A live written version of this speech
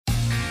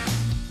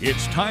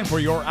It's time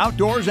for your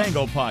Outdoors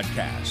Angle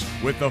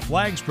podcast with the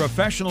Flag's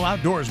professional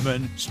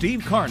outdoorsman,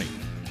 Steve Carney.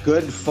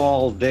 Good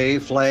fall day,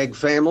 Flag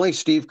family.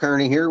 Steve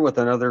Carney here with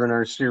another in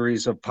our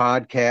series of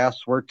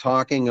podcasts. We're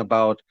talking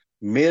about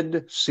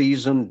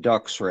mid-season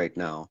ducks right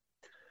now.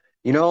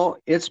 You know,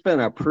 it's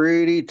been a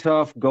pretty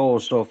tough go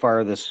so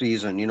far this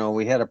season. You know,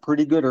 we had a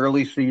pretty good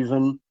early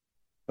season.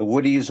 The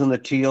woodies and the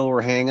teal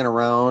were hanging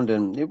around,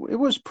 and it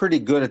was pretty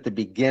good at the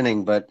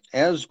beginning. But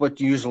as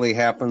what usually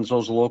happens,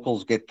 those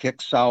locals get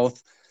kicked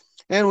south,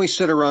 and we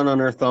sit around on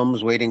our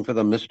thumbs waiting for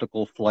the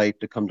mystical flight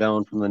to come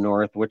down from the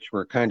north, which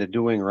we're kind of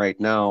doing right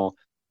now.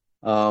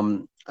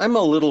 I'm a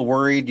little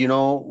worried. You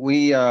know,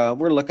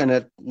 we're looking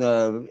at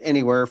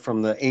anywhere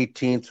from the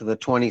 18th to the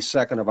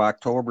 22nd of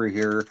October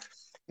here,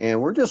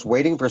 and we're just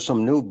waiting for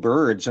some new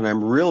birds, and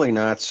I'm really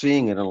not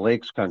seeing it in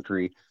Lakes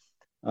Country.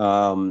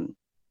 There's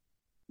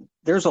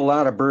a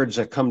lot of birds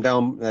that come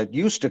down, that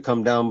used to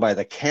come down by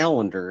the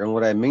calendar. And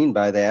what I mean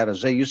by that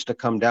is they used to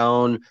come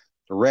down,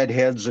 the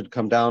redheads would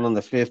come down on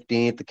the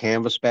 15th, the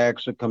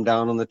canvasbacks would come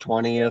down on the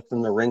 20th,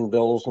 and the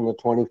ringbills on the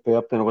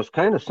 25th. And it was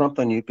kind of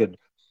something you could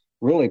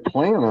really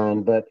plan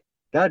on. But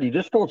God, you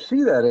just don't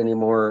see that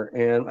anymore.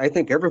 And I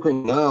think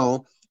everything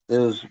now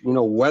is, you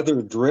know,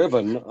 weather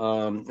driven.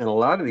 And a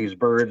lot of these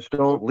birds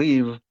don't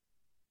leave,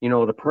 you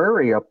know, the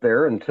prairie up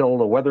there until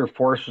the weather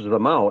forces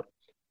them out.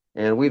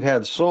 And we've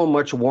had so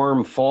much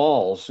warm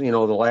falls, you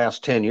know, the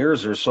last 10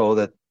 years or so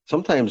that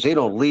sometimes they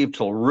don't leave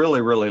till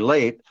really, really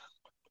late,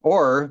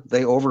 or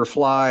they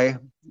overfly,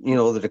 you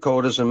know, the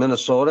Dakotas and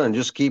Minnesota and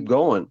just keep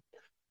going.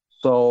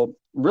 So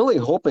really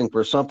hoping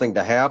for something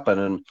to happen.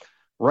 And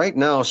right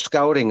now,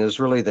 scouting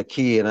is really the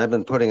key. And I've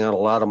been putting out a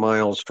lot of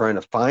miles trying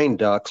to find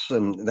ducks,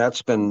 and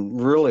that's been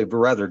really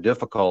rather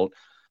difficult.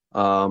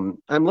 I'm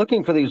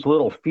looking for these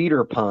little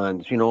feeder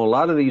ponds. You know, a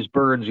lot of these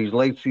birds, these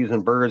late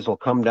season birds will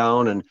come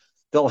down and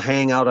they'll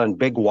hang out on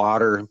big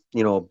water,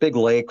 you know, big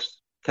lakes,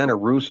 kind of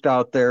roost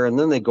out there. And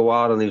then they go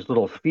out on these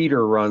little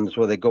feeder runs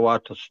where they go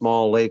out to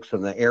small lakes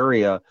in the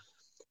area.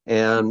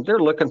 And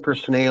they're looking for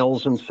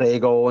snails and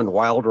sago and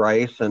wild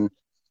rice, and,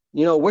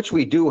 you know, which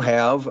we do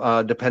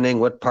have, depending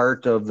what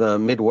part of the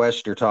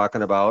Midwest you're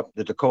talking about.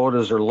 The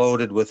Dakotas are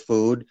loaded with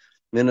food.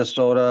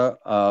 Minnesota,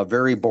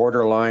 very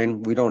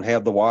borderline. We don't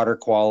have the water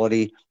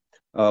quality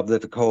of the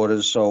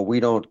Dakotas, so we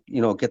don't,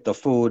 you know, get the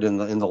food in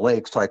the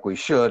lakes like we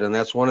should. And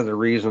that's one of the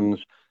reasons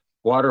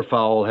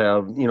waterfowl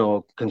have, you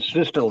know,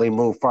 consistently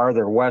moved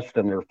farther west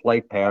in their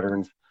flight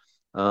patterns.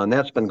 And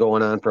that's been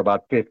going on for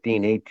about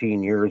 15,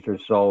 18 years or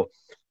so.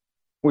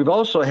 We've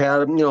also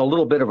had, you know, a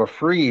little bit of a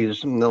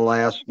freeze in the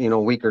last, you know,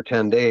 week or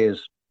 10 days.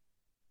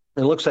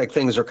 It looks like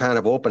things are kind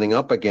of opening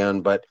up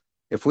again, but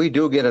if we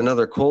do get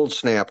another cold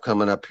snap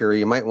coming up here,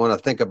 you might want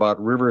to think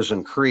about rivers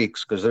and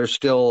creeks, because there's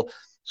still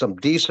some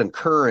decent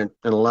current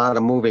and a lot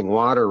of moving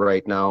water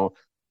right now,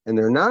 and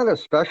they're not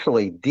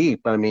especially deep.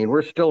 I mean,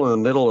 we're still in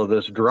the middle of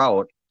this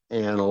drought,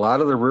 and a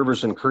lot of the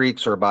rivers and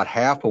creeks are about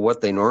half of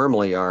what they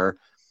normally are.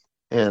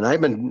 And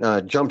I've been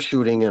jump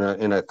shooting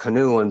in a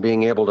canoe and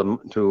being able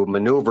to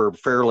maneuver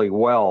fairly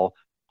well,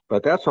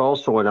 but that's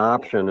also an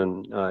option.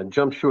 And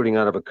jump shooting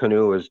out of a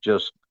canoe is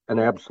just an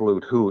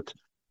absolute hoot.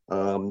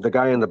 The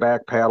guy in the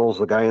back paddles,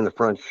 the guy in the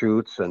front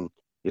shoots, and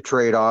you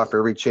trade off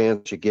every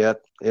chance you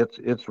get.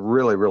 It's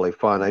really, really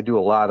fun. I do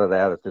a lot of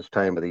that at this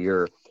time of the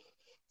year.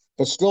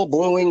 The still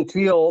blue-winged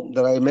teal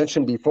that I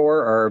mentioned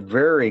before are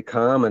very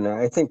common.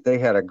 I think they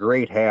had a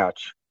great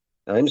hatch.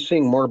 I'm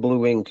seeing more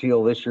blue-winged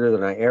teal this year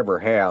than I ever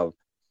have.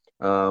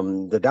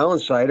 The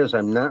downside is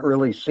I'm not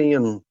really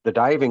seeing the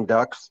diving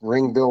ducks,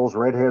 ringbills,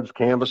 redheads,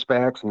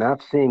 canvasbacks,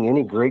 not seeing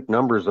any great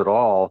numbers at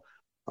all.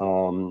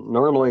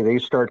 Normally they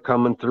start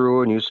coming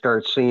through and you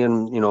start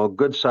seeing, you know,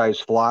 good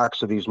sized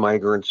flocks of these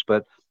migrants,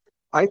 but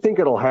I think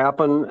it'll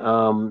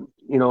happen.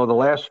 You know, the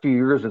last few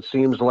years, it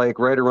seems like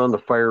right around the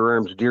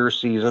firearms deer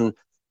season,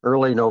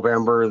 early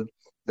November,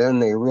 then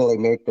they really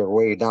make their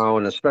way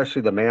down,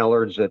 especially the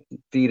mallards that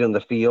feed in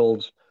the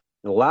fields.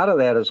 A lot of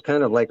that is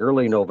kind of like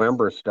early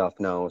November stuff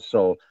now.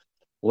 So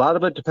a lot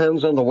of it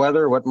depends on the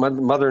weather, what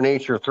Mother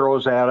Nature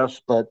throws at us.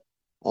 But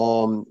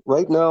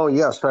right now,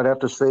 yes, I'd have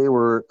to say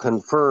we're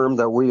confirmed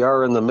that we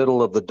are in the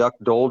middle of the duck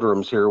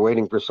doldrums here,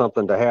 waiting for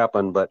something to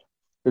happen. But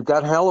we've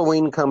got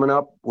Halloween coming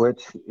up,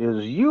 which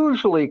is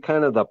usually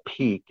kind of the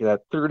peak,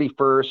 that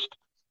 31st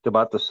to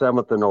about the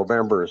 7th of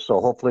November. So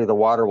hopefully the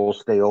water will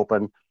stay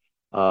open.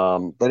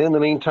 But in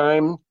the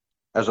meantime,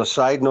 as a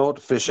side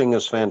note, fishing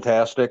is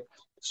fantastic.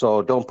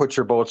 So don't put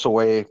your boats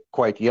away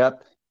quite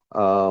yet.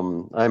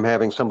 I'm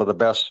having some of the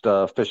best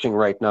fishing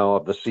right now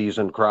of the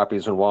season,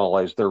 crappies and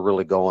walleyes. They're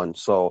really going.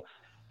 So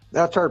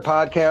that's our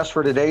podcast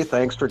for today.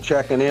 Thanks for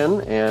checking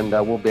in, and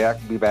we'll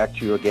be back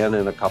to you again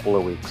in a couple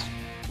of weeks.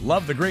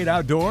 Love the great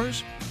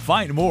outdoors?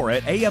 Find more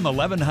at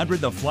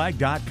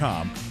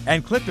am1100theflag.com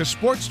and click the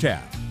Sports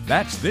tab.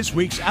 That's this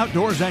week's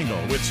Outdoors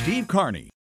Angle with Steve Carney.